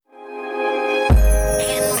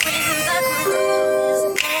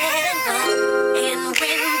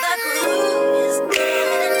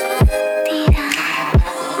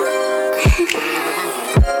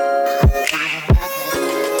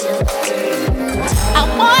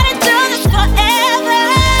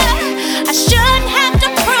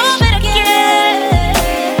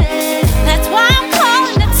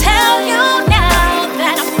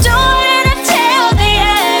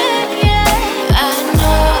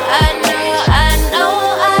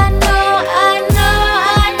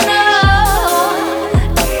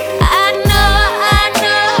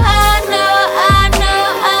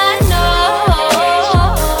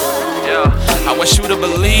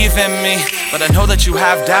but I know that you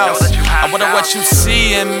have doubts. I wonder what you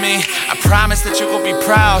see in me. I promise that you gon' be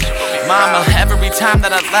proud. Mama, every time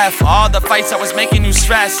that I left, all the fights I was making you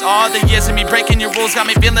stress, all the years of me breaking your rules got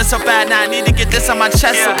me feeling so bad. Now I need to get this on my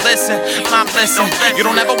chest. So listen, Mom, listen, you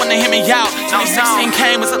don't ever wanna hear me out. 2016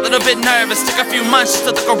 came, was a little bit nervous, took a few months just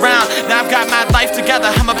to look around. Now I've got my life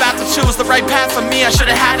together, I'm about to choose the right path for me. I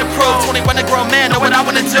should've had to prove. 21 a grown man, know what I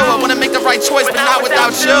wanna do. I wanna make the right choice, but not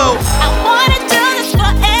without you. I wanna do this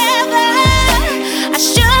forever. I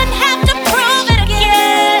shouldn't have to prove it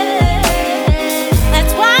again.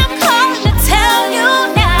 That's why I'm calling to tell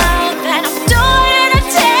you now that I'm doing it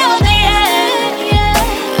till the end.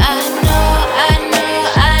 I know, I know,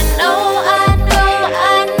 I know, I know,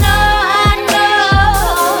 I know, I know.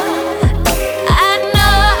 I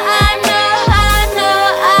know, I know, I know,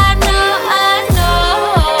 I know, I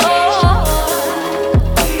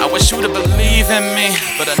know. I wish you to believe in me,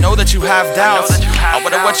 but I know that you have doubts. I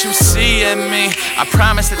wonder what you see in me. I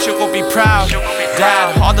promise that you will be proud.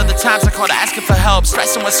 Dad, all of the times I called asking for help,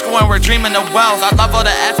 stressing with school and we're dreaming of wealth. I love all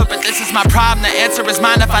the effort, but this is my problem. The answer is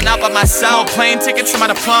mine to find out by myself. Plane tickets to my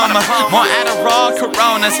diploma, more Adderall,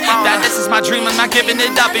 Coronas. Dad, this is my dream, I'm not giving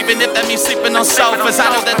it up, even if that means sleeping on sofas. I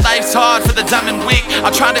know that life's hard for the dumb and weak.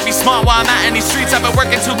 I'll try to be smart while I'm out in these streets. I've been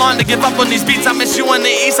working too long to give up on these beats. I miss you in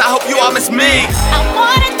the east, I hope you all miss me. I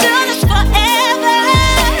wanna do this forever.